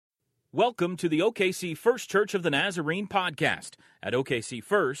Welcome to the OKC First Church of the Nazarene podcast. At OKC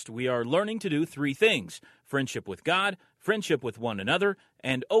First, we are learning to do three things: friendship with God, friendship with one another,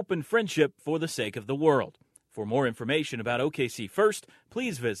 and open friendship for the sake of the world. For more information about OKC First,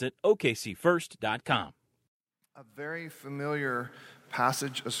 please visit okcfirst.com. A very familiar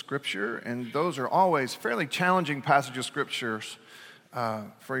passage of Scripture, and those are always fairly challenging passages of Scriptures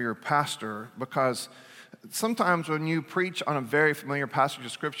for your pastor, because sometimes when you preach on a very familiar passage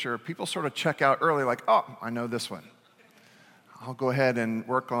of Scripture, people sort of check out early like, oh, I know this one. I'll go ahead and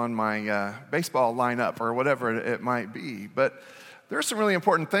work on my baseball lineup or whatever it might be. But there are some really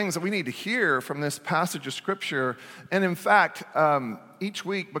important things that we need to hear from this passage of Scripture. And in fact, each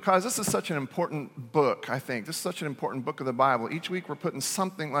week, because this is such an important book, I think, this is such an important book of the Bible, each week we're putting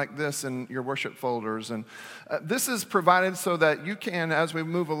something like this in your worship folders. And this is provided so that you can, as we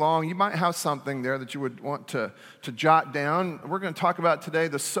move along, you might have something there that you would want to jot down. We're going to talk about today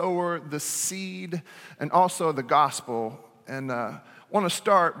the sower, the seed, and also the gospel. And I want to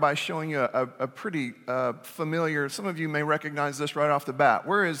start by showing you a pretty familiar, some of you may recognize this right off the bat.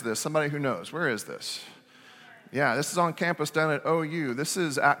 Where is this? Somebody who knows. Where is this? Yeah, this is on campus down at OU. This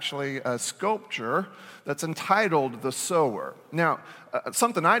is actually a sculpture that's entitled The Sower. Now,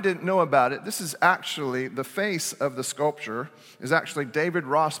 something I didn't know about it, this is actually, the face of the sculpture is actually David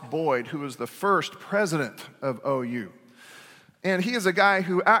Ross Boyd, who was the first president of OU. And he is a guy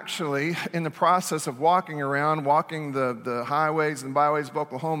who actually, in the process of walking the highways and byways of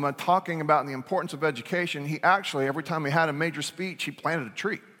Oklahoma, talking about the importance of education, he actually, every time he had a major speech, he planted a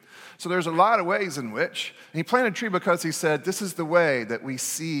tree. So there's a lot of ways in which, and he planted a tree because he said, this is the way that we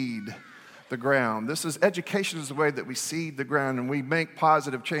seed the ground. Education is the way that we seed the ground and we make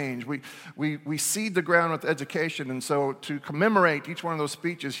positive change. We seed the ground with education, and so to commemorate each one of those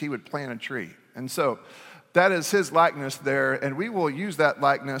speeches, he would plant a tree. And so that is his likeness there, and we will use that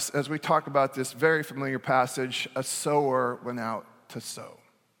likeness as we talk about this very familiar passage, a sower went out to sow.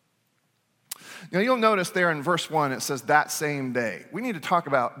 Now, you'll notice there in verse 1, it says, that same day. We need to talk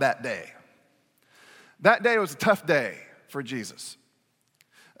about that day. That day was a tough day for Jesus.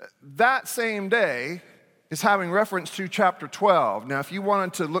 That same day is having reference to chapter 12. Now, if you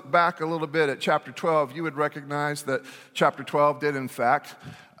wanted to look back a little bit at chapter 12, you would recognize that chapter 12 did, in fact,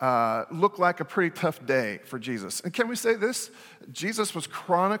 look like a pretty tough day for Jesus. And can we say this? Jesus was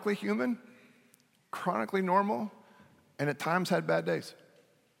chronically human, chronically normal, and at times had bad days.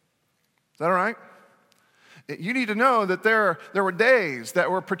 Is that all right? You need to know that there were days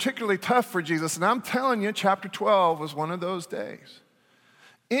that were particularly tough for Jesus, and I'm telling you, chapter 12 was one of those days.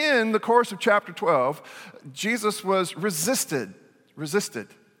 In the course of chapter 12, Jesus was resisted.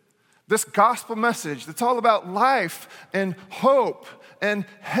 This gospel message that's all about life and hope and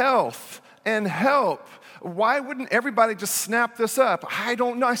health and help. Why wouldn't everybody just snap this up? I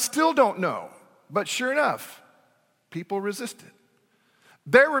don't know. I still don't know. But sure enough, people resisted.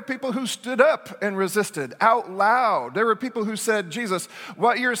 There were people who stood up and resisted out loud. There were people who said, Jesus,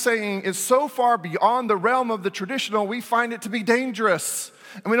 what you're saying is so far beyond the realm of the traditional, we find it to be dangerous.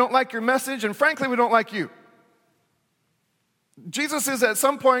 And we don't like your message, and frankly, we don't like you. Jesus is at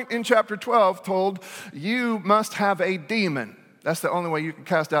some point in chapter 12 told, you must have a demon. That's the only way you can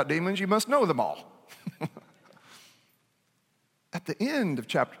cast out demons. You must know them all. At the end of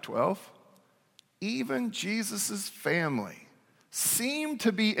chapter 12, even Jesus' family seemed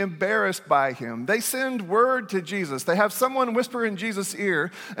to be embarrassed by him. They send word to Jesus. They have someone whisper in Jesus' ear,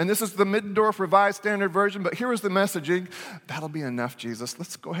 and this is the Middendorf Revised Standard Version, but here was the messaging. That'll be enough, Jesus.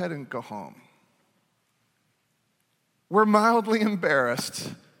 Let's go ahead and go home. We're mildly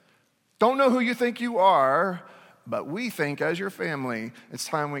embarrassed. Don't know who you think you are, but we think as your family, it's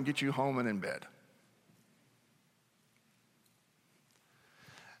time we get you home and in bed.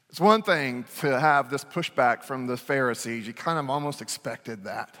 It's one thing to have this pushback from the Pharisees. You kind of almost expected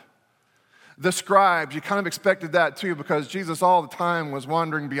that. The scribes, you kind of expected that too, because Jesus all the time was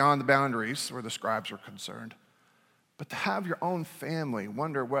wandering beyond the boundaries where the scribes were concerned. But to have your own family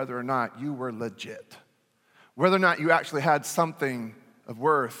wonder whether or not you were legit, whether or not you actually had something of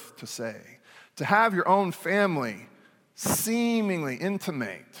worth to say, to have your own family seemingly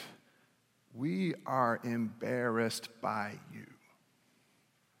intimate, we are embarrassed by you.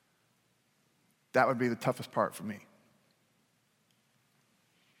 That would be the toughest part for me.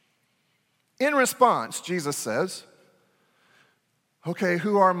 In response, Jesus says, okay,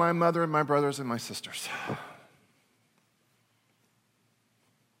 who are my mother and my brothers and my sisters?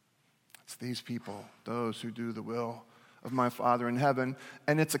 It's these people, those who do the will of my Father in heaven.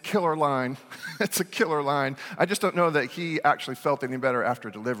 And it's a killer line. It's a killer line. I just don't know that he actually felt any better after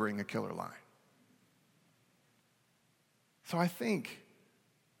delivering a killer line. So I think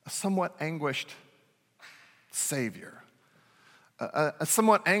a somewhat anguished Savior, a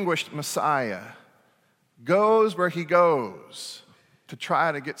somewhat anguished Messiah, goes where he goes to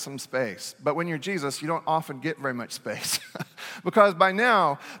try to get some space. But when you're Jesus, you don't often get very much space because by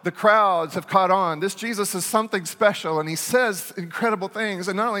now the crowds have caught on. This Jesus is something special and he says incredible things.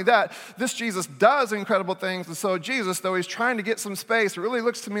 And not only that, this Jesus does incredible things. And so Jesus, though he's trying to get some space, it really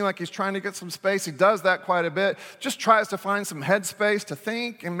looks to me like he's trying to get some space. He does that quite a bit, just tries to find some headspace to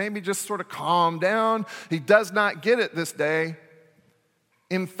think and maybe just sort of calm down. He does not get it this day.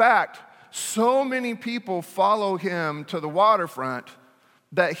 In fact, so many people follow him to the waterfront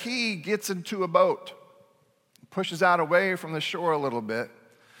that he gets into a boat, pushes out away from the shore a little bit.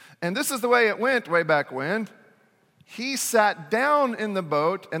 And this is the way it went way back when. He sat down in the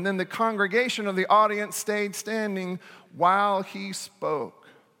boat, and then the congregation of the audience stayed standing while he spoke.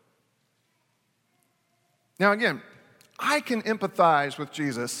 Now again, I can empathize with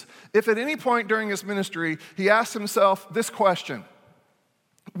Jesus if at any point during his ministry he asks himself this question: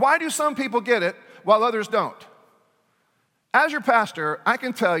 why do some people get it while others don't? As your pastor, I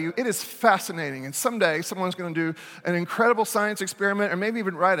can tell you it is fascinating, and someday someone's going to do an incredible science experiment or maybe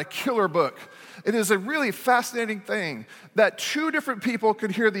even write a killer book. It is a really fascinating thing that two different people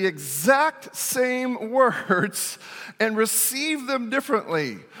could hear the exact same words and receive them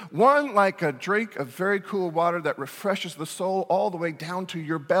differently. One like a drink of very cool water that refreshes the soul all the way down to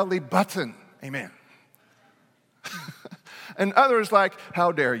your belly button. Amen. And others like,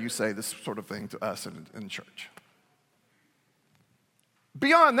 how dare you say this sort of thing to us in church?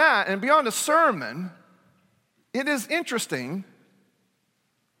 Beyond that, and beyond a sermon, it is interesting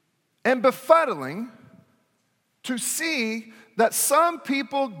and befuddling to see that some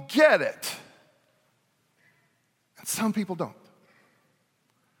people get it and some people don't.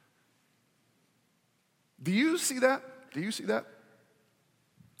 Do you see that? Do you see that?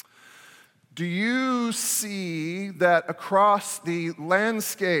 Do you see that across the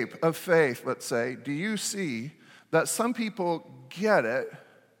landscape of faith, let's say, do you see that some people get it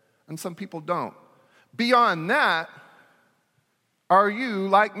and some people don't? Beyond that, are you,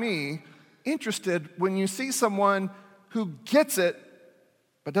 like me, interested when you see someone who gets it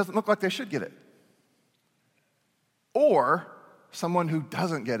but doesn't look like they should get it? Or someone who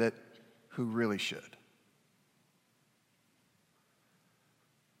doesn't get it who really should?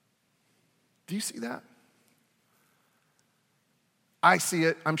 Do you see that? I see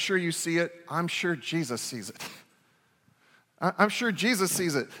it. I'm sure you see it. I'm sure Jesus sees it. I'm sure Jesus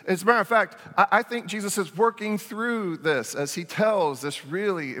sees it. As a matter of fact, I think Jesus is working through this as he tells this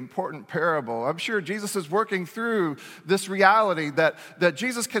really important parable. I'm sure Jesus is working through this reality that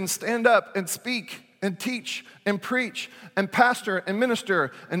Jesus can stand up and speak and teach and preach and pastor and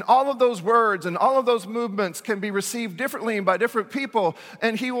minister, and all of those words and all of those movements can be received differently by different people,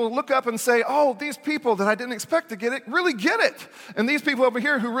 and he will look up and say, oh, these people that I didn't expect to get it really get it, and these people over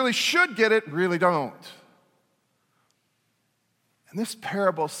here who really should get it really don't. And this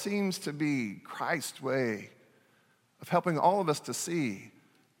parable seems to be Christ's way of helping all of us to see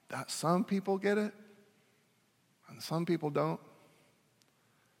that some people get it and some people don't.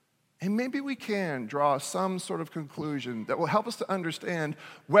 And maybe we can draw some sort of conclusion that will help us to understand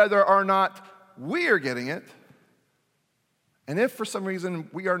whether or not we are getting it, and if for some reason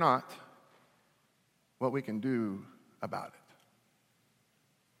we are not, what we can do about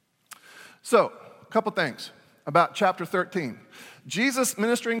it. So, a couple things about chapter 13. Jesus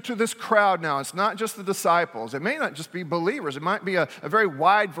ministering to this crowd now. It's not just the disciples. It may not just be believers. It might be a very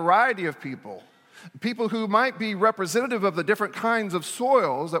wide variety of people. People who might be representative of the different kinds of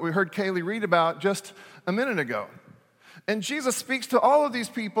soils that we heard Kaylee read about just a minute ago. And Jesus speaks to all of these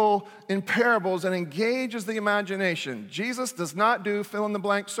people in parables and engages the imagination. Jesus does not do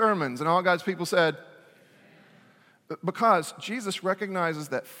fill-in-the-blank sermons. And all God's people said, because Jesus recognizes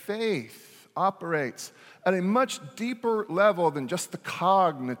that faith operates at a much deeper level than just the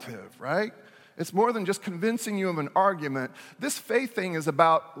cognitive, right? It's more than just convincing you of an argument. This faith thing is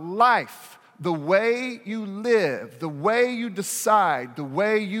about life. The way you live, the way you decide, the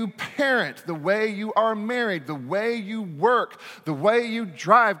way you parent, the way you are married, the way you work, the way you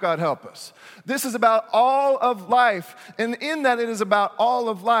drive, God help us. This is about all of life, and in that it is about all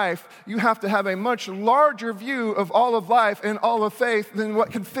of life, you have to have a much larger view of all of life and all of faith than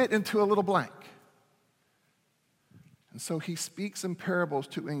what can fit into a little blank. And so he speaks in parables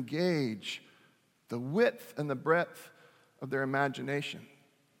to engage the width and the breadth of their imagination.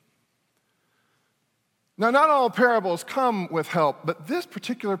 Now, not all parables come with help, but this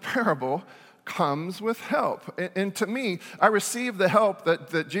particular parable comes with help. And to me, I receive the help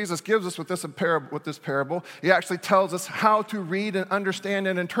that Jesus gives us with this parable. He actually tells us how to read and understand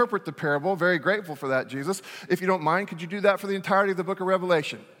and interpret the parable. Very grateful for that, Jesus. If you don't mind, could you do that for the entirety of the book of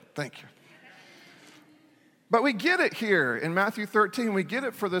Revelation? Thank you. But we get it here in Matthew 13. We get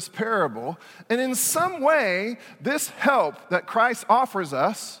it for this parable. And in some way, this help that Christ offers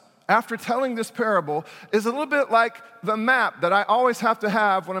us after telling this parable is a little bit like the map that I always have to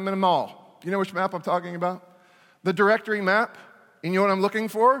have when I'm in a mall. You know which map I'm talking about? The directory map. And you know what I'm looking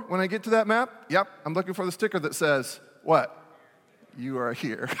for when I get to that map? Yep, I'm looking for the sticker that says, what? You are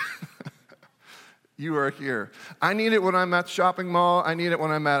here. You are here. I need it when I'm at the shopping mall. I need it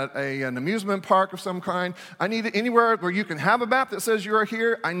when I'm at an amusement park of some kind. I need it anywhere where you can have a map that says you are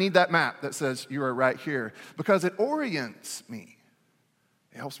here. I need that map that says you are right here because it orients me.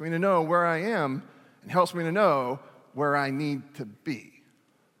 It helps me to know where I am and helps me to know where I need to be.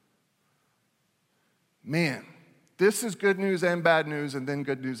 Man, this is good news and bad news and then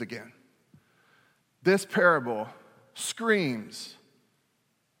good news again. This parable screams,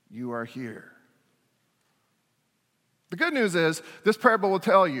 you are here. The good news is this parable will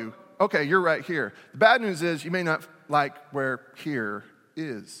tell you, okay, you're right here. The bad news is you may not like where here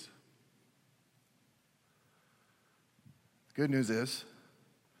is. The good news is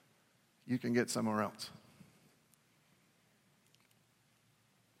you can get somewhere else.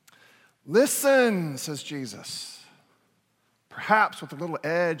 Listen, says Jesus, perhaps with a little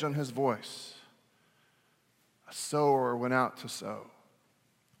edge on his voice. A sower went out to sow.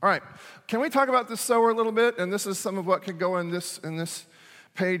 All right, can we talk about this sower a little bit? And this is some of what could go in this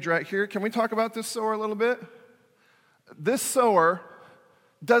page right here. Can we talk about this sower a little bit? This sower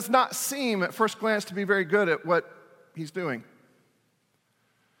does not seem at first glance to be very good at what he's doing.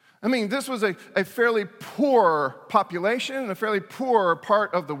 I mean, this was a fairly poor population, a fairly poor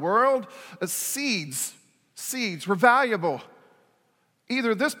part of the world. Seeds were valuable.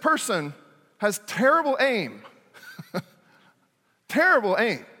 Either this person has terrible aim,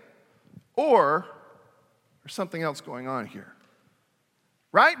 or there's something else going on here.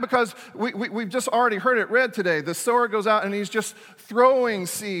 Right? Because we've just already heard it read today. The sower goes out and he's just throwing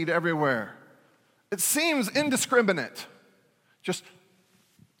seed everywhere. It seems indiscriminate. Just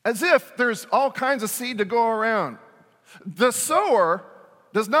as if there's all kinds of seed to go around. The sower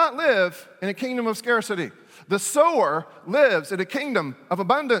does not live in a kingdom of scarcity. The sower lives in a kingdom of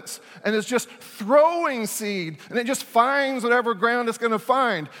abundance and is just throwing seed, and it just finds whatever ground it's going to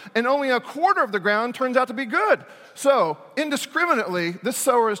find. And only a quarter of the ground turns out to be good. So, indiscriminately, this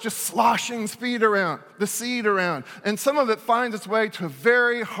sower is just sloshing the seed around, and some of it finds its way to a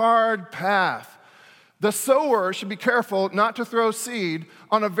very hard path. The sower should be careful not to throw seed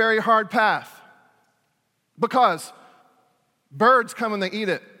on a very hard path because birds come and they eat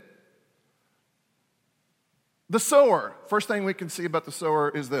it. The sower, first thing we can see about the sower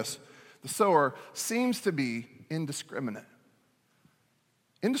is this. The sower seems to be indiscriminate.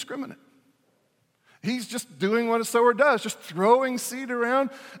 Indiscriminate. He's just doing what a sower does, just throwing seed around,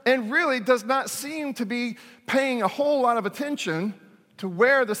 and really does not seem to be paying a whole lot of attention to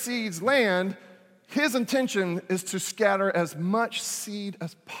where the seeds land. His intention is to scatter as much seed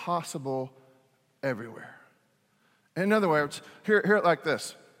as possible everywhere. In other words, hear it like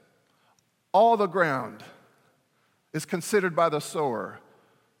this. All the ground is considered by the sower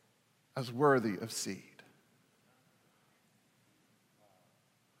as worthy of seed.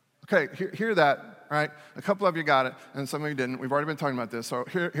 Okay, hear that, right? A couple of you got it, and some of you didn't. We've already been talking about this, so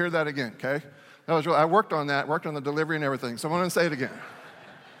hear that again, okay? That was I worked on the delivery and everything, so I want to say it again.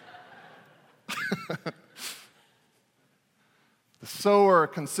 The sower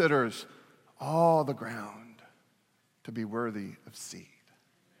considers all the ground to be worthy of seed.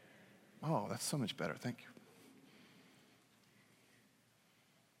 Oh, that's so much better. Thank you.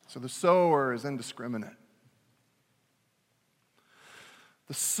 So the sower is indiscriminate.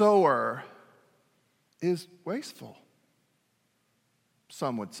 The sower is wasteful,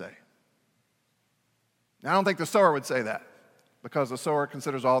 some would say. Now, I don't think the sower would say that because the sower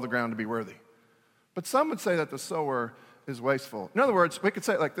considers all the ground to be worthy. But some would say that the sower is wasteful. In other words, we could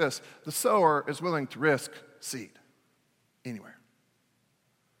say it like this. The sower is willing to risk seed anywhere.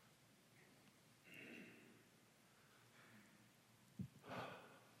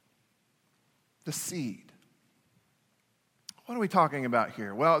 The seed. What are we talking about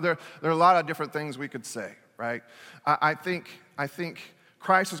here? Well, there are a lot of different things we could say, right? I think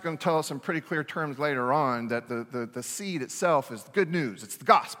Christ is going to tell us in pretty clear terms later on that the seed itself is the good news. It's the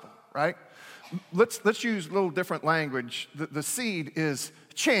gospel, right? Let's use a little different language. The seed is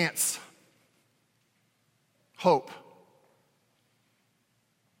chance, hope,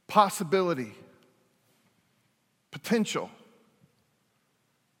 possibility, potential.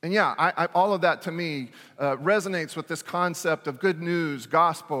 And yeah, all of that to me resonates with this concept of good news,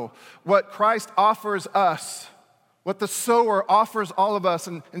 gospel, what Christ offers us, what the sower offers all of us,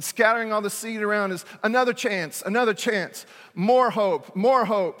 and scattering all the seed around is another chance, more hope,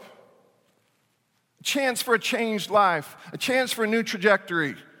 a chance for a changed life, a chance for a new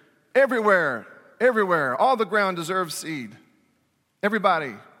trajectory. Everywhere, all the ground deserves seed.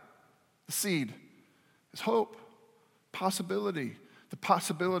 Everybody, the seed is hope, possibility, the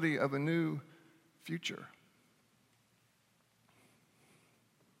possibility of a new future.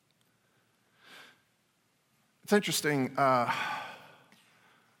 It's interesting. I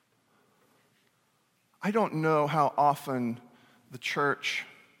don't know how often the church,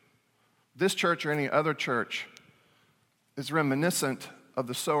 this church or any other church, is reminiscent of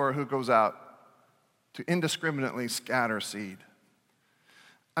the sower who goes out to indiscriminately scatter seed.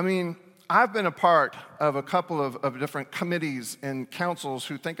 I mean, I've been a part of a couple of different committees and councils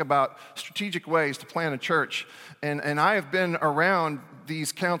who think about strategic ways to plant a church. And I have been around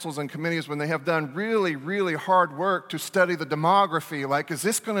these councils and committees when they have done really, really hard work to study the demography. Like, is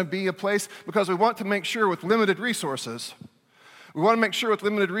this going to be a place? Because we want to make sure with limited resources,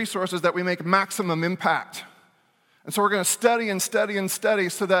 that we make maximum impact. And so we're going to study and study and study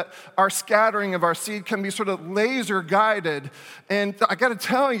so that our scattering of our seed can be sort of laser guided. And I got to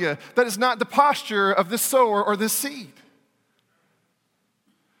tell you, that is not the posture of this sower or this seed.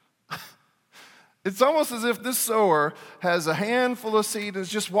 It's almost as if this sower has a handful of seed and is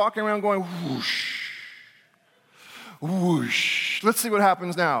just walking around going whoosh, whoosh. Let's see what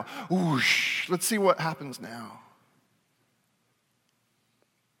happens now. Whoosh. Let's see what happens now.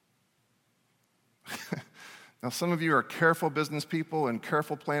 Now, some of you are careful business people and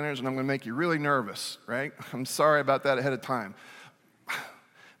careful planners, and I'm going to make you really nervous, right? I'm sorry about that ahead of time.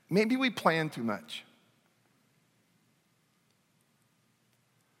 Maybe we plan too much.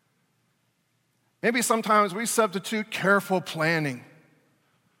 Maybe sometimes we substitute careful planning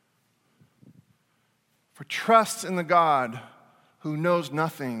for trust in the God who knows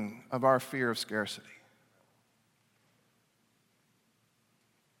nothing of our fear of scarcity.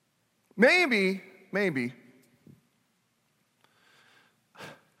 Maybe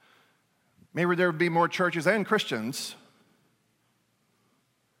there would be more churches and Christians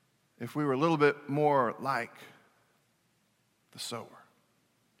if we were a little bit more like the sower.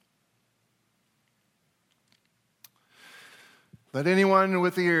 Let anyone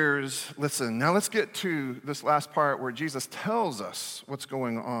with ears listen. Now let's get to this last part where Jesus tells us what's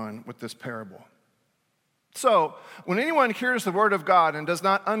going on with this parable. So, when anyone hears the word of God and does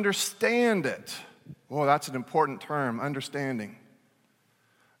not understand it, oh, that's an important term, understanding.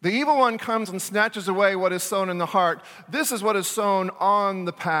 The evil one comes and snatches away what is sown in the heart. This is what is sown on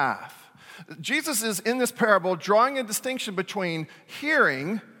the path. Jesus is, in this parable, drawing a distinction between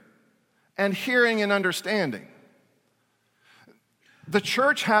hearing and understanding. The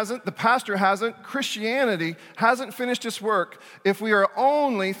church hasn't, the pastor hasn't, Christianity hasn't finished its work if we are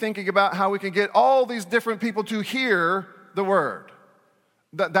only thinking about how we can get all these different people to hear the word.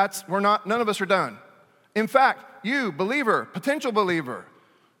 None of us are done. In fact, you, believer, potential believer,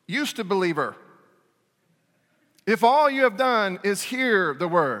 used to believer, if all you have done is hear the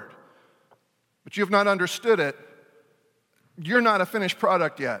word, but you have not understood it, you're not a finished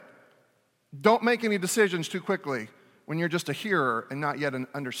product yet. Don't make any decisions too quickly when you're just a hearer and not yet an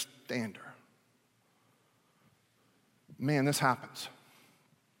understander. Man, this happens.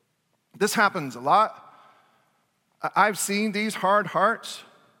 This happens a lot. I've seen these hard hearts.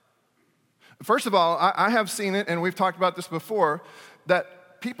 First of all, I have seen it, and we've talked about this before,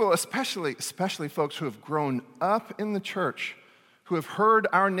 that people, especially folks who have grown up in the church, who have heard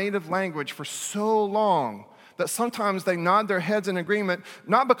our native language for so long, that sometimes they nod their heads in agreement,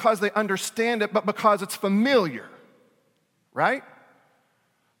 not because they understand it, but because it's familiar, right?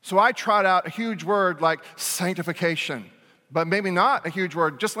 So I trot out a huge word like sanctification, but maybe not a huge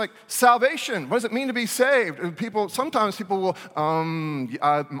word, just like salvation. What does it mean to be saved? And sometimes people will,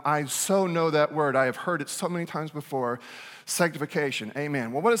 I so know that word. I have heard it so many times before. Sanctification,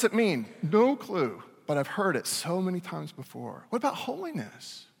 amen. Well, what does it mean? No clue, but I've heard it so many times before. What about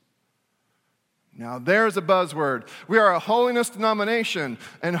holiness? Now, there's a buzzword. We are a holiness denomination,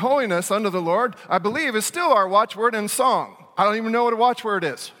 and holiness under the Lord, I believe, is still our watchword and song. I don't even know what a watchword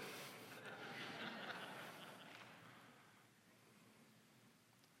is.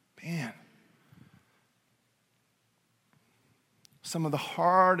 Man, some of the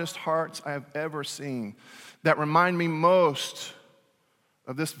hardest hearts I have ever seen that remind me most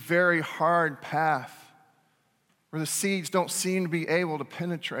of this very hard path where the seeds don't seem to be able to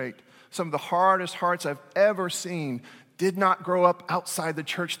penetrate. Some of the hardest hearts I've ever seen did not grow up outside the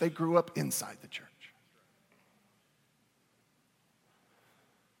church, they grew up inside the church.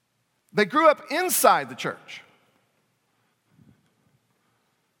 They grew up inside the church.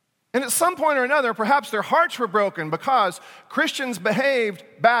 And at some point or another, perhaps their hearts were broken because Christians behaved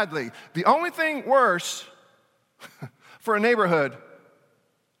badly. The only thing worse for a neighborhood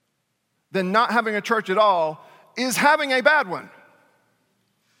than not having a church at all is having a bad one.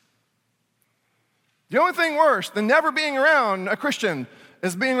 The only thing worse than never being around a Christian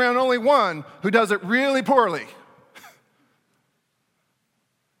is being around only one who does it really poorly.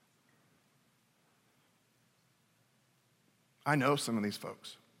 I know some of these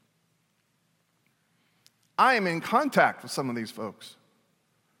folks. I am in contact with some of these folks.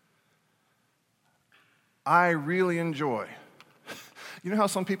 I really enjoy. You know how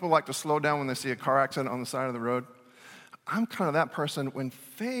some people like to slow down when they see a car accident on the side of the road? I'm kind of that person. When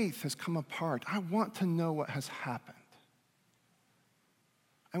faith has come apart, I want to know what has happened.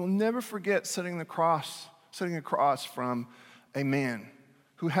 I will never forget sitting across from a man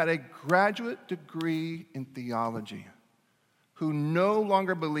who had a graduate degree in theology, who no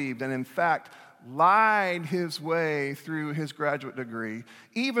longer believed, and in fact, lied his way through his graduate degree,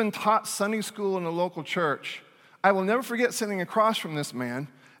 even taught Sunday school in a local church. I will never forget sitting across from this man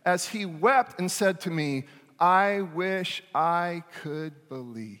as he wept and said to me, "I wish I could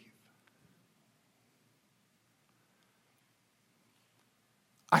believe."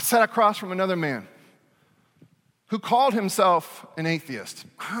 I sat across from another man who called himself an atheist.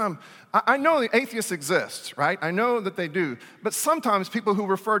 I know the atheists exist, right? I know that they do. But sometimes people who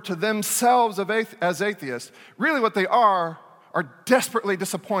refer to themselves as atheists, really what they are desperately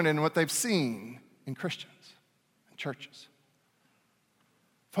disappointed in what they've seen in Christians and churches.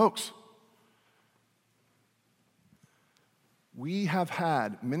 Folks, we have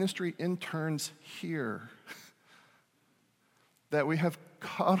had ministry interns here that we have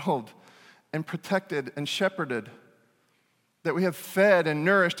coddled and protected and shepherded, that we have fed and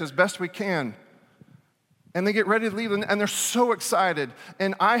nourished as best we can. And they get ready to leave, and they're so excited.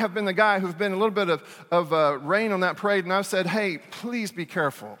 And I have been the guy who's been a little bit of rain on that parade, and I've said, hey, please be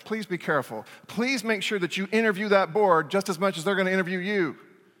careful. Please be careful. Please make sure that you interview that board just as much as they're going to interview you.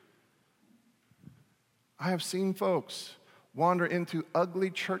 I have seen folks wander into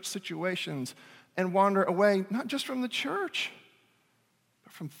ugly church situations and wander away, not just from the church,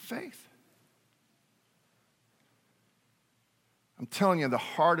 but from faith. I'm telling you, the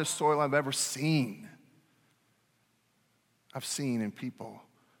hardest soil I've ever seen, I've seen in people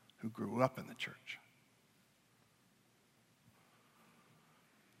who grew up in the church.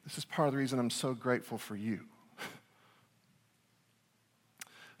 This is part of the reason I'm so grateful for you.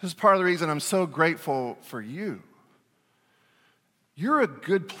 This is part of the reason I'm so grateful for you. You're a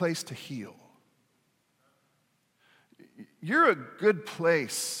good place to heal. You're a good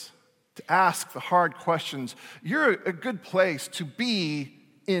place to ask the hard questions. You're a good place to be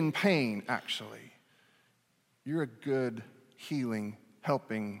in pain, actually. You're a good, healing,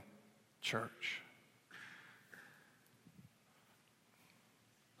 helping church.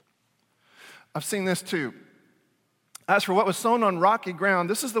 I've seen this too. As for what was sown on rocky ground,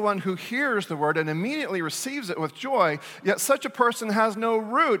 this is the one who hears the word and immediately receives it with joy. Yet such a person has no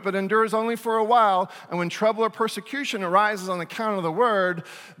root, but endures only for a while. And when trouble or persecution arises on account of the word,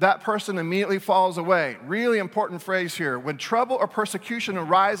 that person immediately falls away. Really important phrase here. When trouble or persecution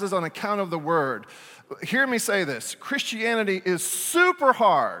arises on account of the word. Hear me say this. Christianity is super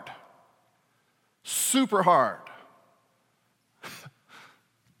hard. Super hard.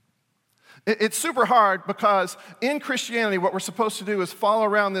 It's super hard because in Christianity, what we're supposed to do is follow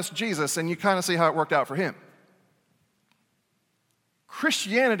around this Jesus, and you kind of see how it worked out for him.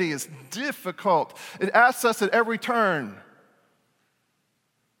 Christianity is difficult. It asks us at every turn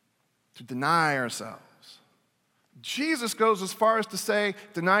to deny ourselves. Jesus goes as far as to say,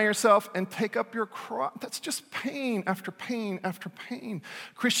 deny yourself and take up your cross. That's just pain after pain after pain.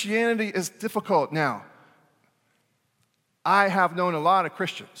 Christianity is difficult. Now, I have known a lot of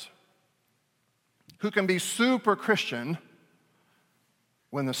Christians who can be super Christian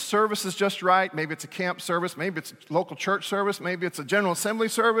when the service is just right. Maybe it's a camp service, maybe it's a local church service, maybe it's a General Assembly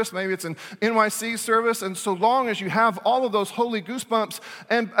service, maybe it's an NYC service, and so long as you have all of those holy goosebumps,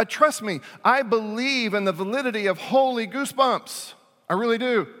 and trust me, I believe in the validity of holy goosebumps. I really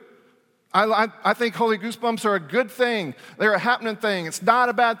do. I think holy goosebumps are a good thing. They're a happening thing. It's not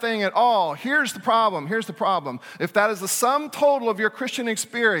a bad thing at all. Here's the problem. If that is the sum total of your Christian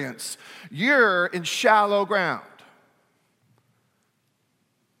experience, you're in shallow ground.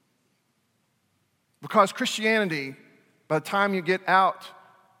 Because Christianity, by the time you get out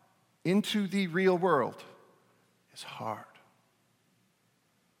into the real world, is hard.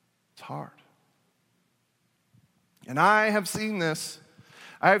 It's hard. And I have seen this.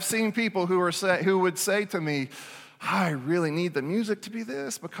 I have seen people who would say to me, I really need the music to be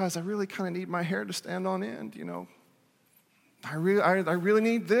this because I really kind of need my hair to stand on end, you know. I really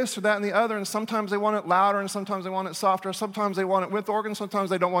need this or that and the other, and sometimes they want it louder, and sometimes they want it softer, sometimes they want it with organ, sometimes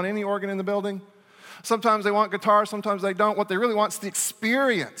they don't want any organ in the building. Sometimes they want guitar, sometimes they don't. What they really want is the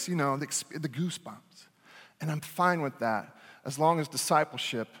experience, you know, the goosebumps. And I'm fine with that as long as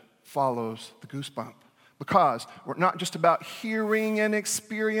discipleship follows the goosebump. Because we're not just about hearing and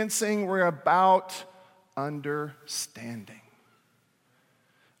experiencing, we're about understanding.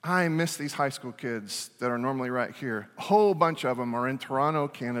 I miss these high school kids that are normally right here. A whole bunch of them are in Toronto,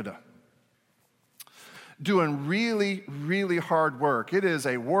 Canada, doing really, really hard work. It is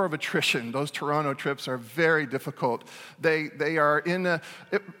a war of attrition. Those Toronto trips are very difficult. They're in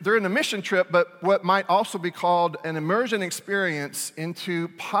a mission trip, but what might also be called an immersion experience into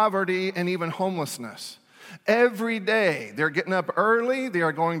poverty and even homelessness. Every day, they're getting up early. They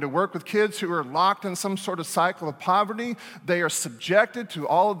are going to work with kids who are locked in some sort of cycle of poverty. They are subjected to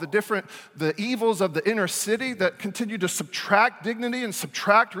all of the evils of the inner city that continue to subtract dignity and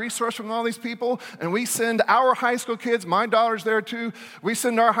subtract resource from all these people. And we send our high school kids, my daughter's there too, we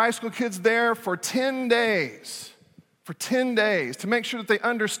send our high school kids there for 10 days. For 10 days to make sure that they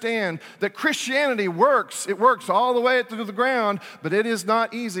understand that Christianity works. It works all the way to the ground, but it is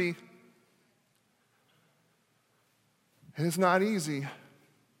not easy. It is not easy.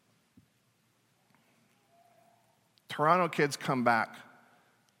 Toronto kids come back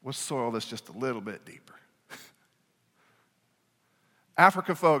with soil that's just a little bit deeper.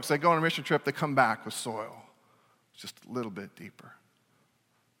 Africa folks, they go on a mission trip, they come back with soil. It's just a little bit deeper.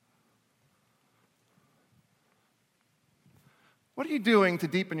 What are you doing to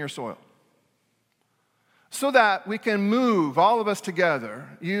deepen your soil? So that we can move, all of us together,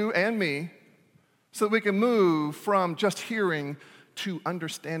 you and me, so that we can move from just hearing to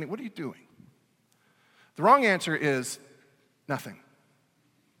understanding. What are you doing? The wrong answer is nothing.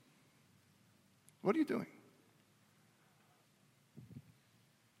 What are you doing?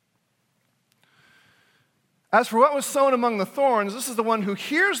 As for what was sown among the thorns, this is the one who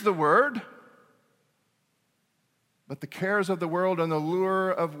hears the word, but the cares of the world and the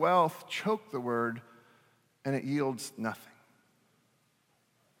lure of wealth choke the word, and it yields nothing.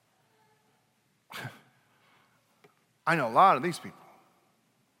 I know a lot of these people.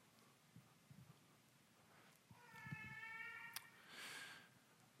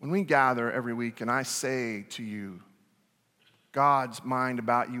 When we gather every week and I say to you, God's mind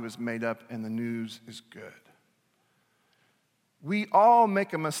about you is made up and the news is good, we all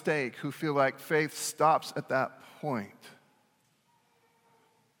make a mistake who feel like faith stops at that point.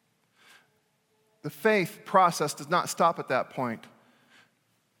 The faith process does not stop at that point.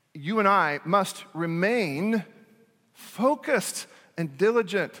 You and I must remain focused and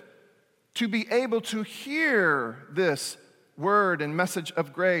diligent to be able to hear this word and message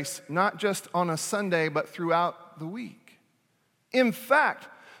of grace, not just on a Sunday, but throughout the week. In fact,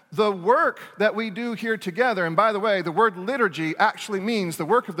 the work that we do here together, and by the way, the word liturgy actually means the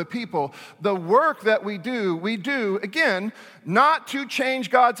work of the people. The work that we do, again, not to change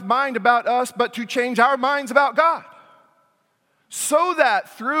God's mind about us, but to change our minds about God. So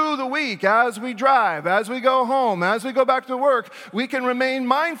that through the week, as we drive, as we go home, as we go back to work, we can remain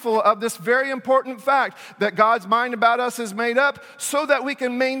mindful of this very important fact that God's mind about us is made up so that we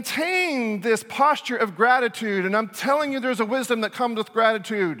can maintain this posture of gratitude. And I'm telling you, there's a wisdom that comes with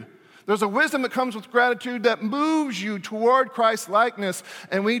gratitude. There's a wisdom that comes with gratitude that moves you toward Christ's likeness.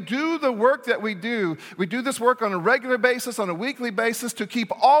 And we do the work that we do. We do this work on a regular basis, on a weekly basis, to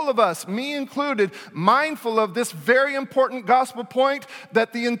keep all of us, me included, mindful of this very important gospel point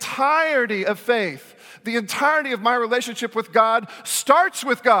that the entirety of faith, the entirety of my relationship with God starts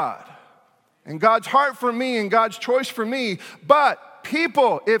with God and God's heart for me and God's choice for me. But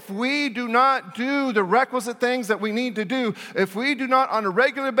people, if we do not do the requisite things that we need to do, if we do not on a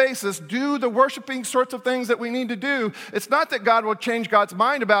regular basis do the worshiping sorts of things that we need to do, it's not that God will change God's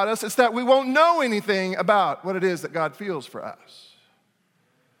mind about us, it's that we won't know anything about what it is that God feels for us.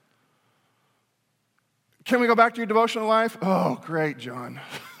 Can we go back to your devotional life? Oh, great, John.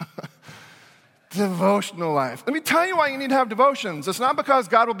 Devotional life. Let me tell you why you need to have devotions. It's not because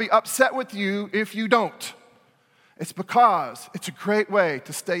God will be upset with you if you don't. It's because it's a great way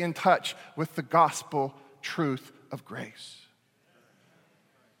to stay in touch with the gospel truth of grace.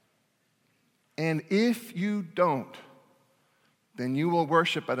 And if you don't, then you will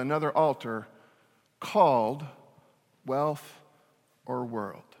worship at another altar called wealth or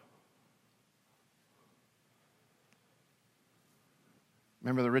world.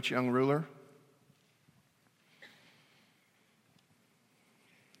 Remember the rich young ruler?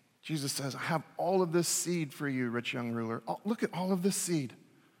 Jesus says, I have all of this seed for you, rich young ruler. Oh, look at all of this seed.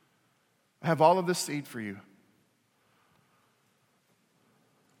 I have all of this seed for you.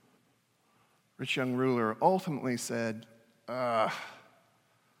 Rich young ruler ultimately said, I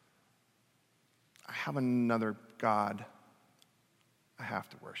have another God I have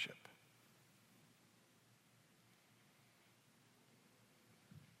to worship.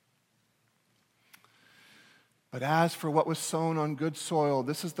 But as for what was sown on good soil,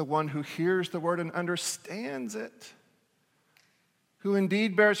 this is the one who hears the word and understands it, who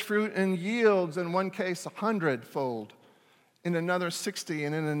indeed bears fruit and yields, in one case 100-fold, in another 60,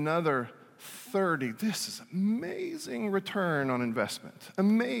 and in another 30. This is amazing return on investment.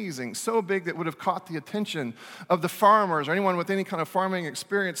 Amazing. So big that would have caught the attention of the farmers or anyone with any kind of farming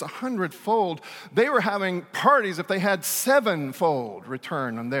experience. 100-fold. They were having parties if they had 7-fold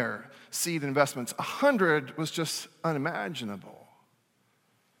return on their seed investments. 100 was just unimaginable.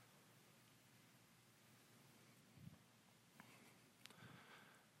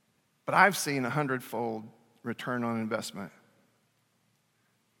 But I've seen 100-fold return on investment.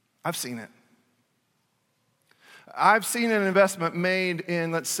 I've seen it. I've seen an investment made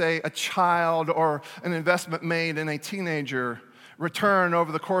in, let's say, a child, or an investment made in a teenager return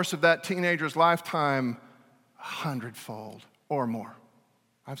over the course of that teenager's lifetime 100-fold or more.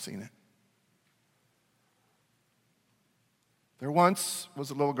 I've seen it. There once was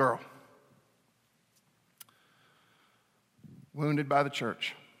a little girl wounded by the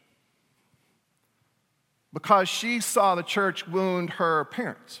church because she saw the church wound her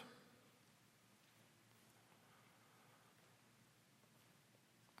parents.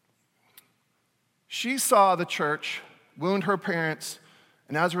 She saw the church wound her parents,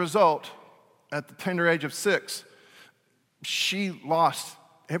 and as a result, at the tender age of 6, she lost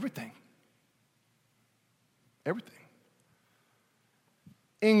everything. Everything.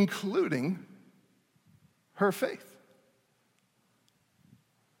 Including her faith.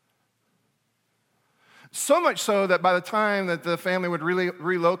 So much so that by the time that the family would really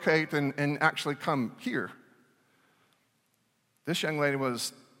relocate and actually come here, this young lady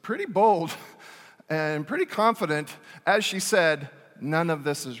was pretty bold and pretty confident as she said, none of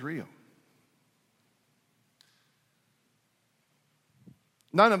this is real.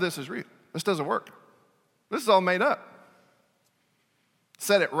 None of this is real. This doesn't work. This is all made up.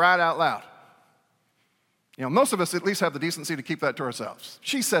 Said it right out loud. You know, most of us at least have the decency to keep that to ourselves.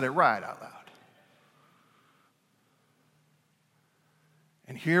 She said it right out loud.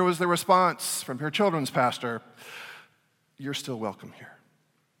 And here was the response from her children's pastor, you're still welcome here.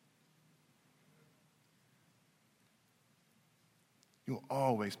 You'll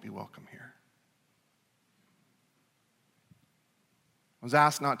always be welcome here. I was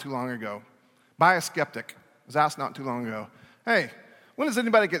asked not too long ago, by a skeptic, hey, when does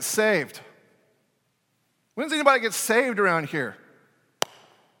anybody get saved? When does anybody get saved around here?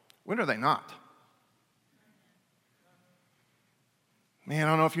 When are they not? Man, I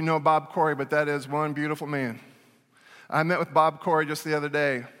don't know if you know Bob Corey, but that is one beautiful man. I met with Bob Corey just the other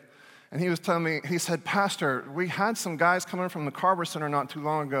day, and he was telling me, he said, Pastor, we had some guys coming from the Carver Center not too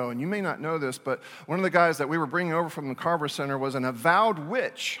long ago, and you may not know this, but one of the guys that we were bringing over from the Carver Center was an avowed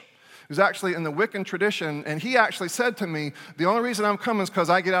witch who's actually in the Wiccan tradition, and he actually said to me, the only reason I'm coming is because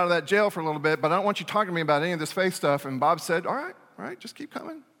I get out of that jail for a little bit, but I don't want you talking to me about any of this faith stuff. And Bob said, all right, just keep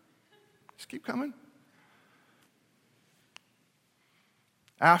coming. Just keep coming.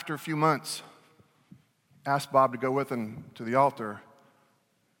 After a few months, asked Bob to go with him to the altar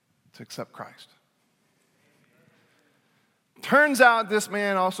to accept Christ. Turns out this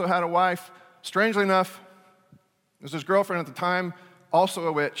man also had a wife, strangely enough, it was his girlfriend at the time, also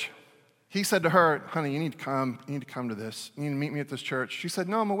a witch. He said to her, honey, you need to come to this. You need to meet me at this church. She said,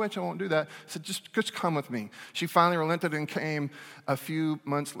 no, I'm a witch, I won't do that. He said, just come with me. She finally relented and came. A few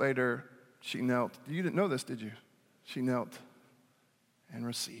months later, she knelt. You didn't know this, did you? She knelt and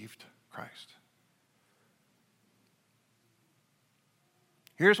received Christ.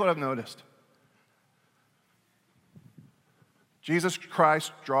 Here's what I've noticed. Jesus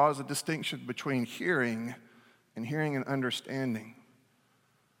Christ draws a distinction between hearing and understanding.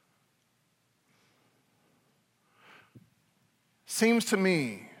 Seems to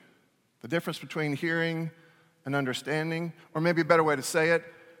me the difference between hearing and understanding, or maybe a better way to say it,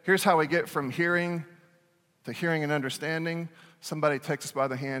 here's how we get from hearing to hearing and understanding. Somebody takes us by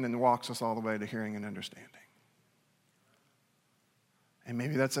the hand and walks us all the way to hearing and understanding. And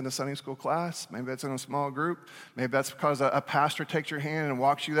maybe that's in a Sunday school class. Maybe that's in a small group. Maybe that's because a pastor takes your hand and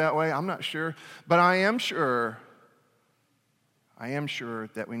walks you that way. I'm not sure. But I am sure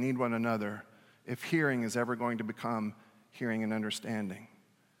that we need one another if hearing is ever going to become hearing and understanding.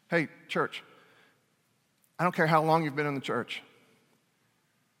 Hey, church, I don't care how long you've been in the church.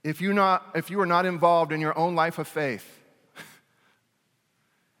 If you are not involved in your own life of faith,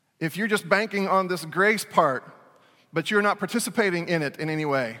 if you're just banking on this grace part, but you're not participating in it in any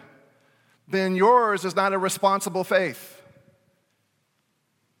way, then yours is not a responsible faith.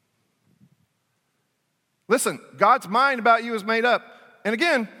 Listen, God's mind about you is made up. And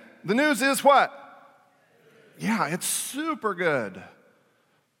again, the news is what? Yeah, it's super good.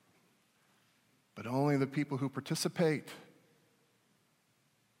 But only the people who participate,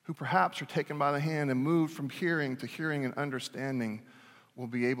 who perhaps are taken by the hand and moved from hearing to hearing and understanding, will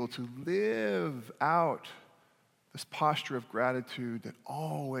be able to live out this posture of gratitude that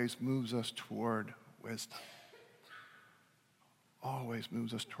always moves us toward wisdom. Always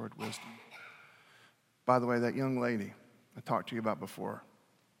moves us toward wisdom. By the way, that young lady I talked to you about before,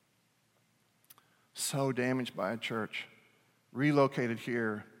 so damaged by a church, relocated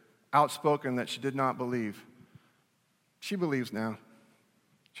here, outspoken that she did not believe. She believes now.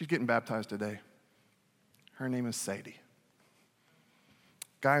 She's getting baptized today. Her name is Sadie.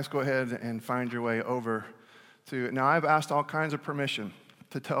 Guys, go ahead and find your way over to, now I've asked all kinds of permission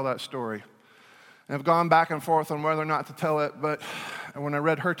to tell that story. And I've gone back and forth on whether or not to tell it, but when I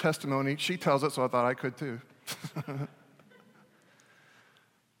read her testimony, she tells it, so I thought I could too.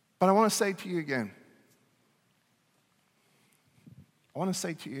 But I want to say to you again.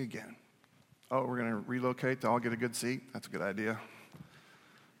 Oh, we're going to relocate to all get a good seat? That's a good idea.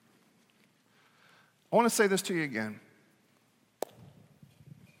 I want to say this to you again.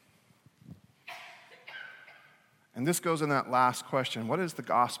 And this goes in that last question. What is the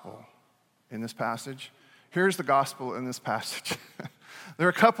gospel in this passage? Here's the gospel in this passage. There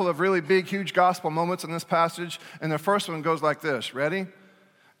are a couple of really big, huge gospel moments in this passage, and the first one goes like this. Ready?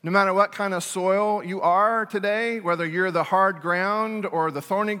 No matter what kind of soil you are today, whether you're the hard ground or the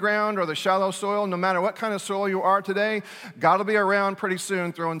thorny ground or the shallow soil, no matter what kind of soil you are today, God will be around pretty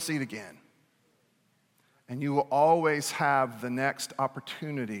soon throwing seed again. And you will always have the next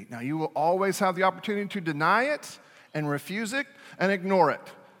opportunity. Now, you will always have the opportunity to deny it and refuse it and ignore it.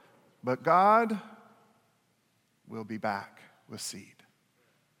 But God will be back with seed.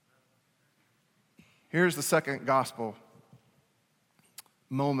 Here's the second gospel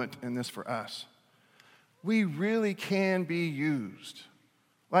moment in this for us. We really can be used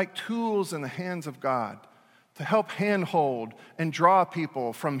like tools in the hands of God to help handhold and draw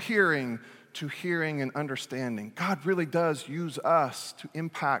people from hearing to hearing and understanding. God really does use us to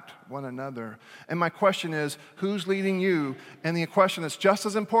impact one another. And my question is, who's leading you? And the question that's just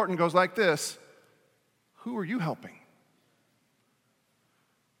as important goes like this: who are you helping?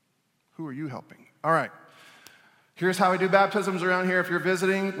 Who are you helping? All right. Here's how we do baptisms around here. If you're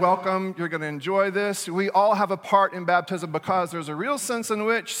visiting, welcome. You're going to enjoy this. We all have a part in baptism because there's a real sense in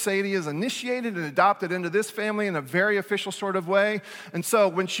which Sadie is initiated and adopted into this family in a very official sort of way. And so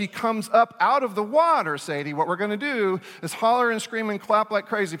when she comes up out of the water, Sadie, what we're going to do is holler and scream and clap like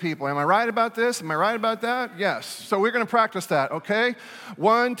crazy people. Am I right about this? Am I right about that? Yes. So we're going to practice that, okay?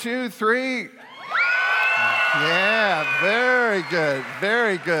 1, 2, 3. Yeah, very good.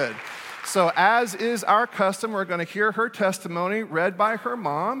 Very good. So as is our custom, we're going to hear her testimony read by her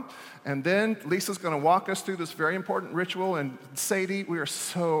mom, and then Lisa's going to walk us through this very important ritual. And Sadie, we are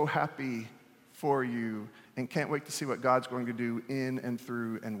so happy for you and can't wait to see what God's going to do in and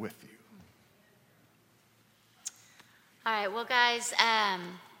through and with you. All right, well, guys,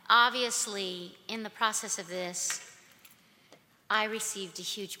 obviously, in the process of this, I received a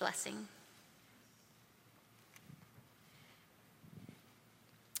huge blessing.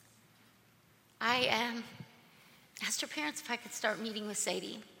 I asked her parents if I could start meeting with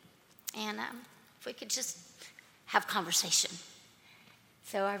Sadie, and if we could just have conversation.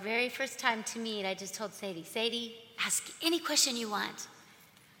 So our very first time to meet, I just told Sadie, ask any question you want.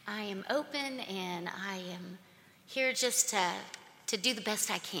 I am open, and I am here just to do the best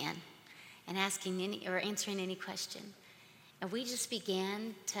I can, and answering any question. And we just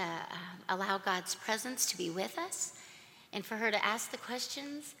began to allow God's presence to be with us, and for her to ask the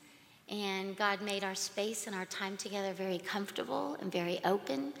questions. And God made our space and our time together very comfortable and very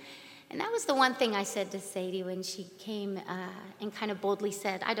open. And that was the one thing I said to Sadie when she came and kind of boldly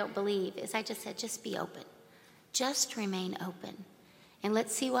said, I don't believe, is I just said, just be open. Just remain open. And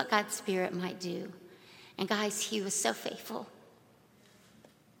let's see what God's Spirit might do. And guys, he was so faithful.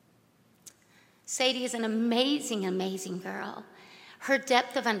 Sadie is an amazing, amazing girl. her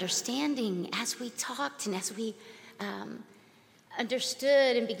depth of understanding as we talked and as we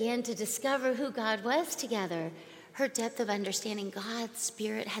understood and began to discover who God was together. Her depth of understanding, God's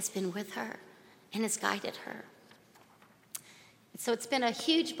Spirit has been with her and has guided her. So it's been a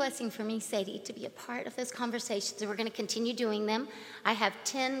huge blessing for me, Sadie, to be a part of those conversations, and we're going to continue doing them. I have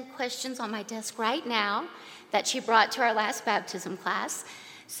 10 questions on my desk right now that she brought to our last baptism class,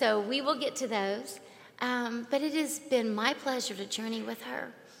 so we will get to those. But it has been my pleasure to journey with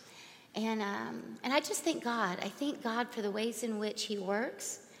her. And I just thank God. I thank God for the ways in which he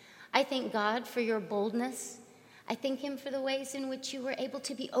works. I thank God for your boldness. I thank him for the ways in which you were able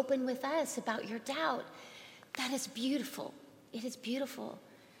to be open with us about your doubt. That is beautiful. It is beautiful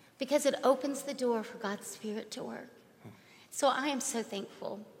because it opens the door for God's Spirit to work. So I am so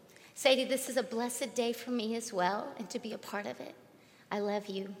thankful. Sadie, this is a blessed day for me as well, and to be a part of it. I love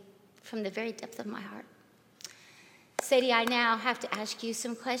you from the very depth of my heart. Sadie, I now have to ask you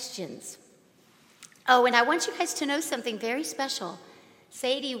some questions. Oh, and I want you guys to know something very special.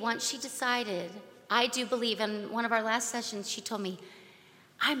 Sadie, once she decided, I do believe, in one of our last sessions, she told me,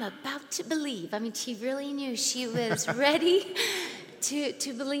 I'm about to believe. I mean, she really knew she was ready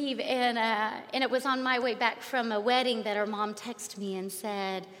to believe. And it was on my way back from a wedding that her mom texted me and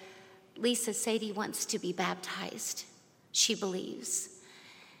said, Lisa, Sadie wants to be baptized. She believes.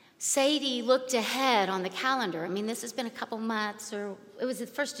 Sadie looked ahead on the calendar. I mean, this has been a couple months, or it was the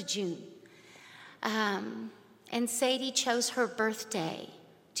 1st of June. And Sadie chose her birthday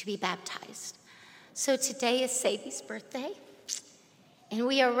to be baptized. So today is Sadie's birthday. And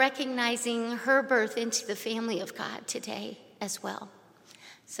we are recognizing her birth into the family of God today as well.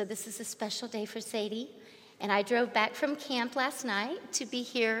 So this is a special day for Sadie. And I drove back from camp last night to be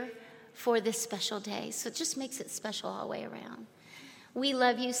here for this special day. So it just makes it special all the way around. We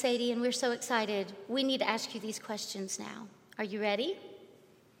love you, Sadie, and we're so excited. We need to ask you these questions now. Are you ready?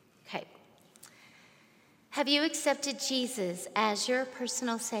 Okay. Have you accepted Jesus as your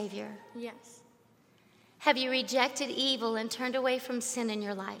personal Savior? Yes. Have you rejected evil and turned away from sin in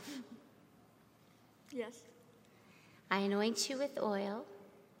your life? Yes. I anoint you with oil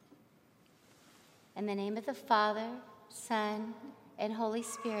in the name of the Father, Son, and Holy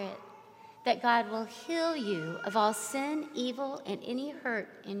Spirit, that God will heal you of all sin, evil, and any hurt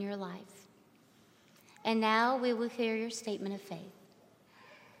in your life. And now we will hear your statement of faith.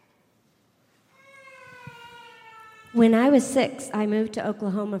 When I was 6, I moved to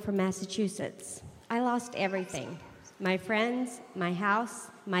Oklahoma from Massachusetts. I lost everything: my friends, my house,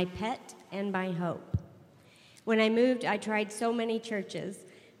 my pet, and my hope. When I moved, I tried so many churches,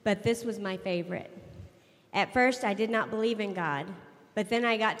 but this was my favorite. At first, I did not believe in God, but then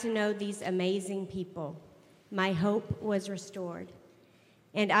I got to know these amazing people. My hope was restored,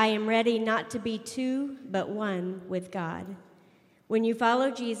 and I am ready not to be two, but one with God. When you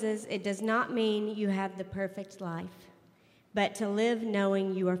follow Jesus, it does not mean you have the perfect life, but to live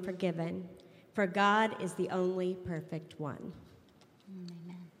knowing you are forgiven. For God is the only perfect one.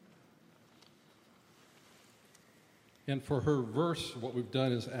 Amen. And for her verse, what we've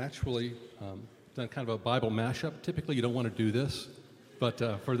done is actually done kind of a Bible mashup. Typically, you don't want to do this, but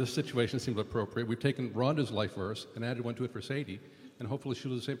for this situation, it seemed appropriate. We've taken Rhonda's life verse and added one to it for Sadie, and hopefully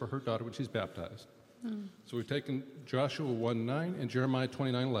she'll do the same for her daughter when she's baptized. So we've taken Joshua 1:9 and Jeremiah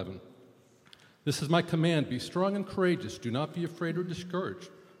 29:11. This is my command: be strong and courageous. Do not be afraid or discouraged.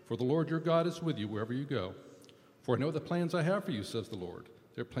 For the Lord your God is with you wherever you go. For I know the plans I have for you, says the Lord.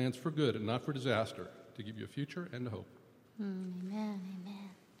 They're plans for good and not for disaster, to give you a future and a hope. Amen, amen.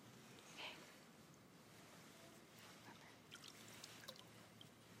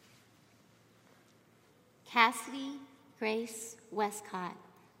 Cassidy Grace Westcott,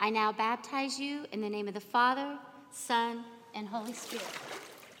 I now baptize you in the name of the Father, Son, and Holy Spirit.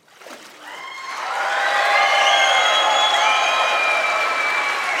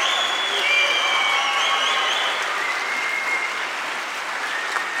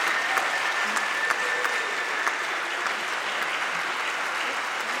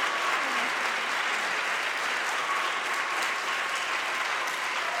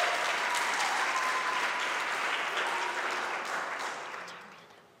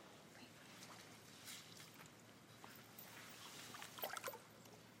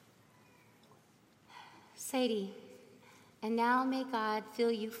 Sadie, and now may God fill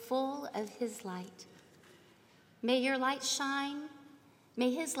you full of his light. May your light shine,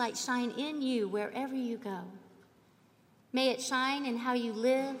 may his light shine in you wherever you go. May it shine in how you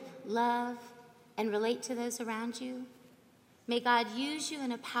live, love, and relate to those around you. May God use you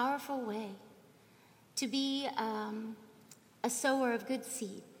in a powerful way to be a sower of good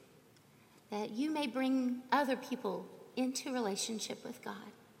seed, that you may bring other people into relationship with God.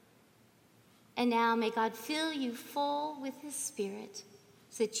 And now may God fill you full with his Spirit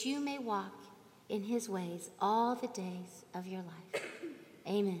so that you may walk in his ways all the days of your life.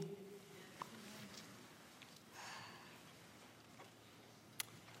 Amen.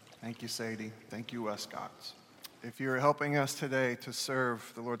 Thank you, Sadie. Thank you, Westcotts. If you're helping us today to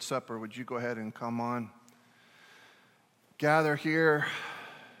serve the Lord's Supper, would you go ahead and come on? Gather here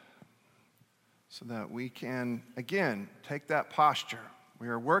so that we can, again, take that posture. We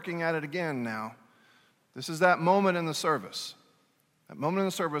are working at it again now. This is that moment in the service. That moment in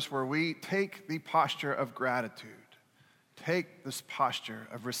the service where we take the posture of gratitude. Take this posture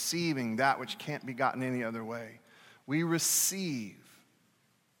of receiving that which can't be gotten any other way. We receive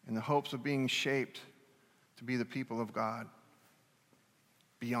in the hopes of being shaped to be the people of God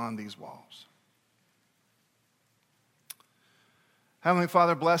beyond these walls. Heavenly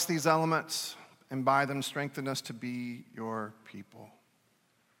Father, bless these elements and by them strengthen us to be your people.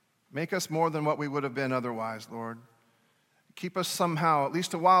 Make us more than what we would have been otherwise, Lord. Keep us somehow, at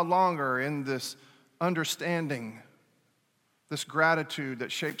least a while longer, in this understanding, this gratitude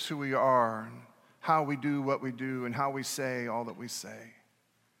that shapes who we are, and how we do what we do, and how we say all that we say.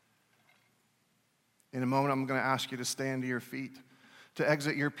 In a moment, I'm going to ask you to stand to your feet, to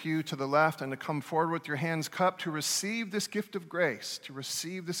exit your pew to the left, and to come forward with your hands cupped to receive this gift of grace,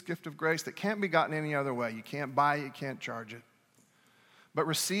 that can't be gotten any other way. You can't buy it, you can't charge it. But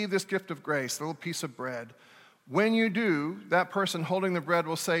receive this gift of grace, a little piece of bread. When you do, that person holding the bread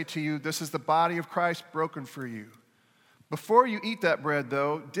will say to you, "This is the body of Christ broken for you." Before you eat that bread,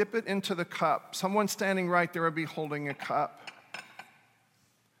 though, dip it into the cup. Someone standing right there will be holding a cup.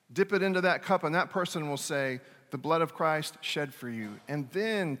 Dip it into that cup, and that person will say, "The blood of Christ shed for you." And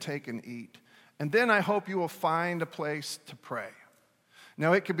then take and eat. And then I hope you will find a place to pray.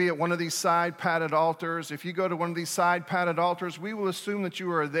 Now, it could be at one of these side padded altars. If you go to one of these side padded altars, we will assume that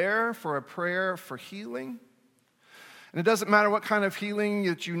you are there for a prayer for healing. And it doesn't matter what kind of healing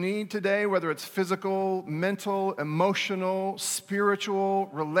that you need today, whether it's physical, mental, emotional, spiritual,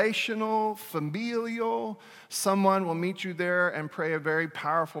 relational, familial. Someone will meet you there and pray a very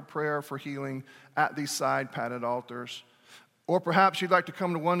powerful prayer for healing at these side padded altars. Or perhaps you'd like to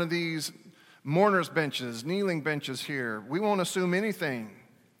come to one of these mourners' benches, kneeling benches here. We won't assume anything.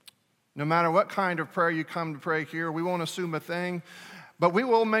 No matter what kind of prayer you come to pray here, we won't assume a thing. But we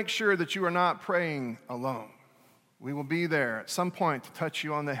will make sure that you are not praying alone. We will be there at some point to touch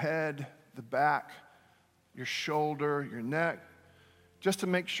you on the head, the back, your shoulder, your neck, just to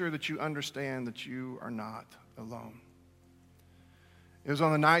make sure that you understand that you are not alone. It was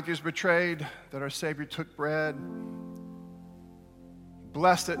on the night he was betrayed that our Savior took bread,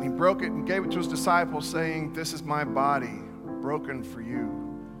 blessed it, and he broke it and gave it to his disciples, saying, "This is my body broken for you.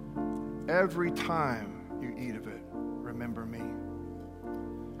 Every time you eat of it, remember me."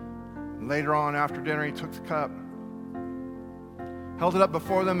 And later on, after dinner, he took the cup, held it up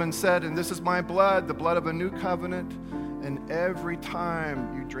before them and said, "And this is my blood, the blood of a new covenant, and every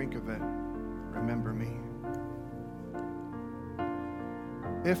time you drink of it, remember me."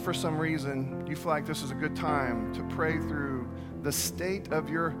 If for some reason you feel like this is a good time to pray through the state of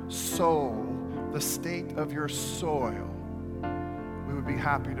your soul, the state of your soil, we would be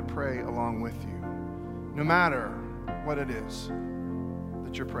happy to pray along with you. No matter what it is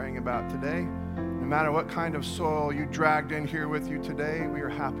that you're praying about today, no matter what kind of soil you dragged in here with you today, we are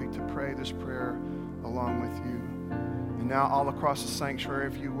happy to pray this prayer along with you. And now all across the sanctuary,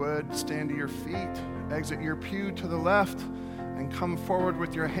 if you would, stand to your feet, exit your pew to the left, and come forward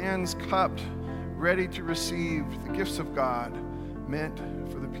with your hands cupped, ready to receive the gifts of God meant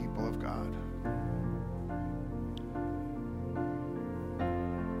for the people of God.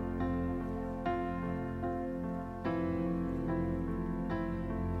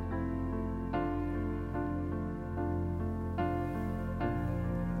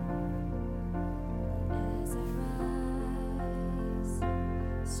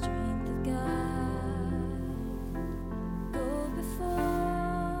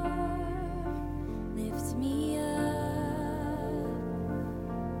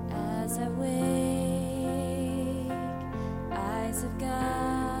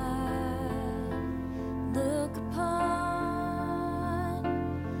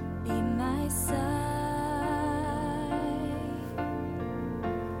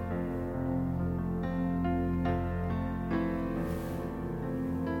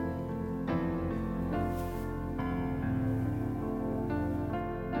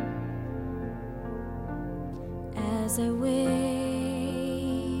 As I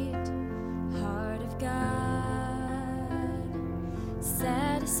wait, heart of God,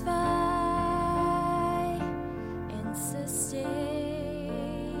 satisfy and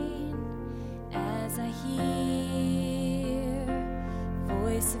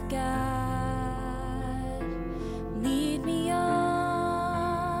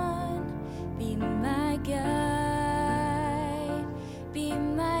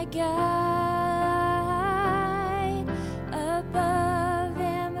my guide, above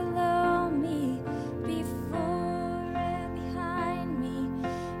and below me, before and behind me,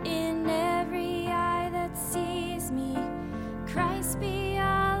 in every eye that sees me, Christ be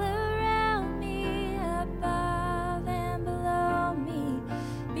all around me, above and below me,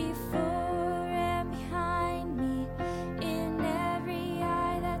 before and behind me, in every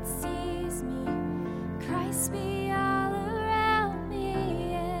eye that sees me, Christ be all around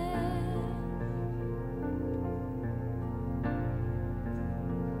me, yeah.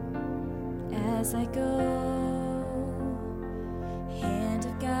 As I go, hand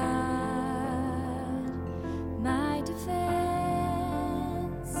of God, my defense,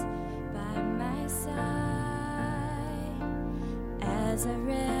 by my side, as I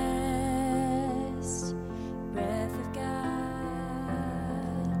rest, breath of God,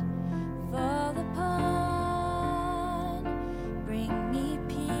 fall upon, bring me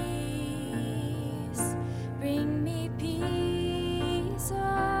peace,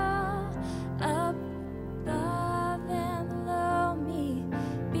 all above and below me,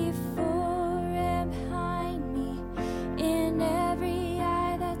 before and behind me, in every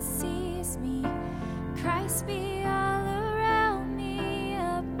eye that sees me, Christ be all around me,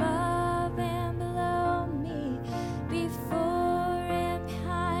 above and below me, before and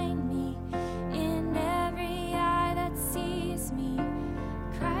behind me, in every eye that sees me,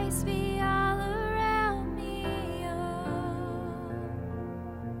 Christ be all around me,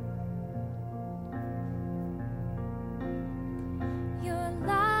 Your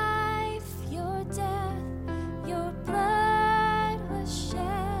life, your death, your blood was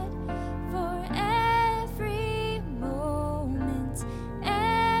shed for every moment,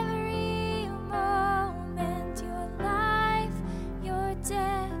 every moment. Your life, your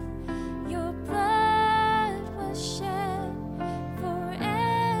death, your blood was shed for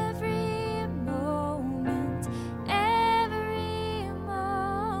every moment, every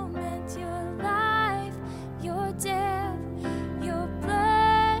moment. Your life, your death, your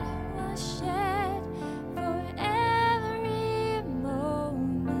blood was shed for every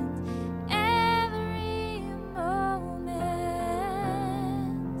moment, every moment.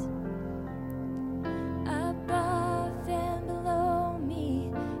 Above and below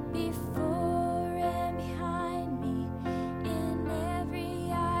me, before and behind me, in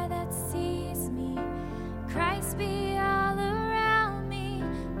every eye that sees me, Christ be all around me,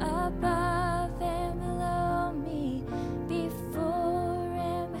 above and below me, before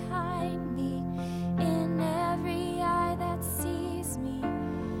and behind me, in every eye that sees me,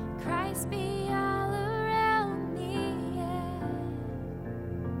 Christ be all around me, yeah.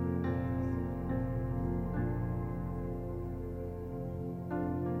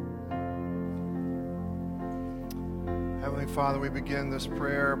 Heavenly Father, we begin this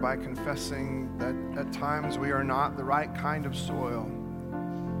prayer by confessing that at times we are not the right kind of soil.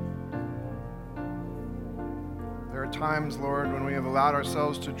 There are times, Lord, when we have allowed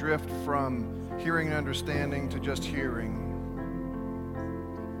ourselves to drift from hearing and understanding to just hearing.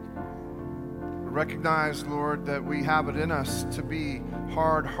 Recognize, Lord, that we have it in us to be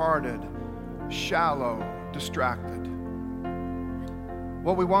hard-hearted, shallow, distracted.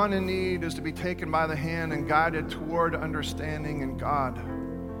 What we want and need is to be taken by the hand and guided toward understanding. And God,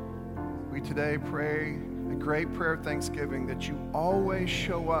 we today pray a great prayer of thanksgiving that you always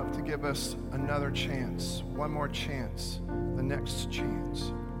show up to give us another chance, one more chance, the next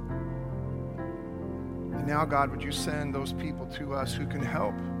chance. And now, God, would you send those people to us who can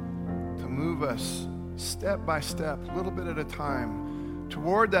help to move us step by step, a little bit at a time,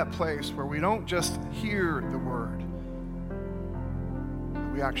 toward that place where we don't just hear the word,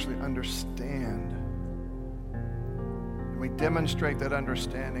 but we actually understand. And we demonstrate that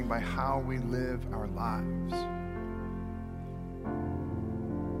understanding by how we live our lives.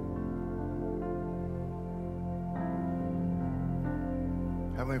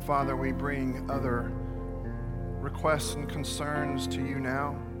 Heavenly Father, we bring other requests and concerns to you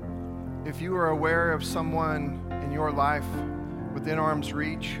now. If you are aware of someone in your life within arm's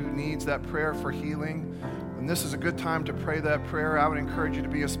reach who needs that prayer for healing, then this is a good time to pray that prayer. I would encourage you to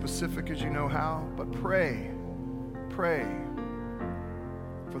be as specific as you know how, but pray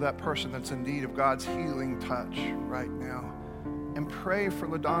for that person that's in need of God's healing touch right now. And pray for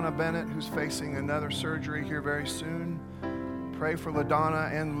LaDonna Bennett, who's facing another surgery here very soon. Pray for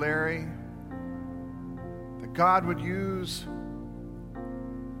LaDonna and Larry, that God would use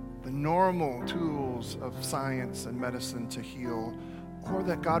the normal tools of science and medicine to heal, or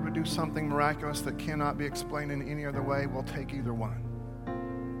that God would do something miraculous that cannot be explained in any other way. We'll take either one.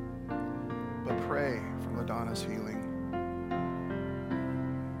 But pray for LaDonna's healing.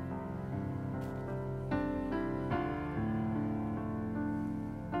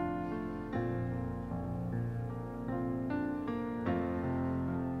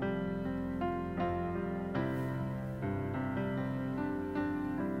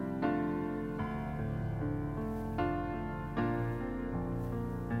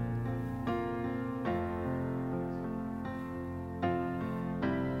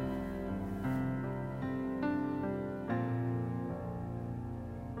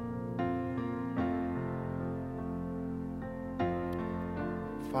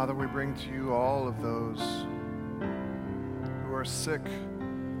 Father, we bring to you all of those who are sick,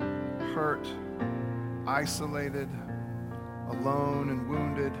 hurt, isolated, alone, and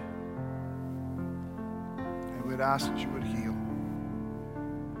wounded. And we'd ask that you would heal.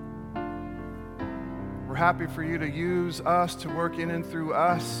 We're happy for you to use us to work in and through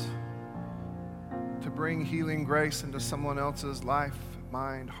us to bring healing grace into someone else's life,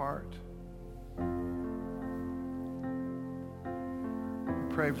 mind, heart.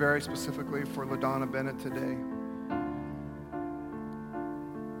 We pray very specifically for LaDonna Bennett today.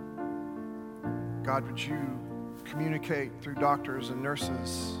 God, would you communicate through doctors and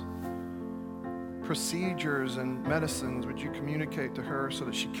nurses, procedures and medicines? Would you communicate to her so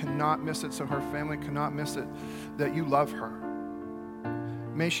that she cannot miss it, so her family cannot miss it, that you love her?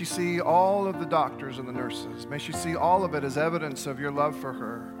 May she see all of the doctors and the nurses. May she see all of it as evidence of your love for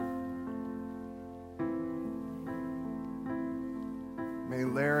her. May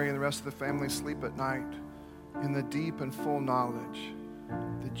Larry and the rest of the family sleep at night in the deep and full knowledge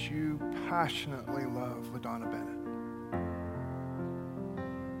that you passionately love LaDonna Bennett.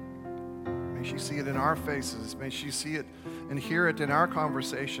 May she see it in our faces. May she see it and hear it in our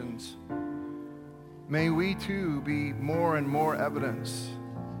conversations. May we too be more and more evidence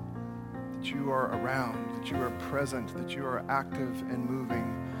that you are around, that you are present, that you are active and moving,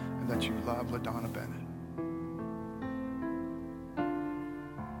 and that you love LaDonna Bennett.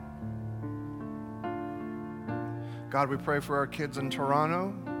 God, we pray for our kids in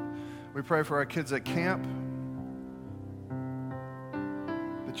Toronto. We pray for our kids at camp,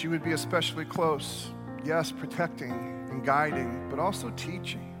 that you would be especially close, yes, protecting and guiding, but also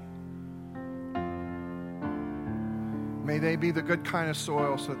teaching. May they be the good kind of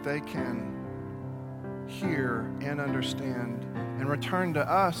soil so that they can hear and understand and return to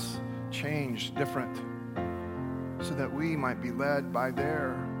us changed, different, so that we might be led by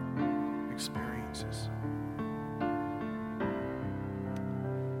their experiences.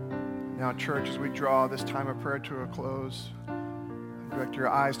 Now, church, as we draw this time of prayer to a close, direct your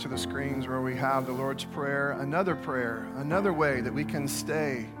eyes to the screens where we have the Lord's Prayer, another way that we can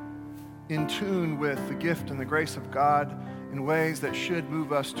stay in tune with the gift and the grace of God in ways that should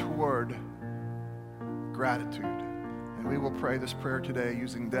move us toward gratitude. And we will pray this prayer today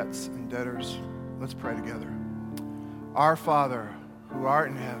using debts and debtors. Let's pray together. Our Father, who art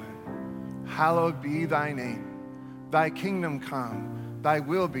in heaven, hallowed be thy name. Thy kingdom come, thy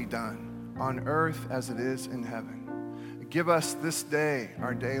will be done, on earth as it is in heaven. Give us this day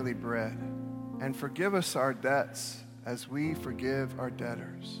our daily bread, and forgive us our debts as we forgive our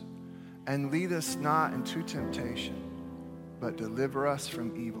debtors. And lead us not into temptation, but deliver us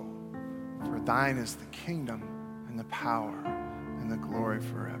from evil. For thine is the kingdom and the power and the glory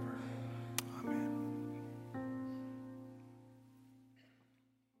forever.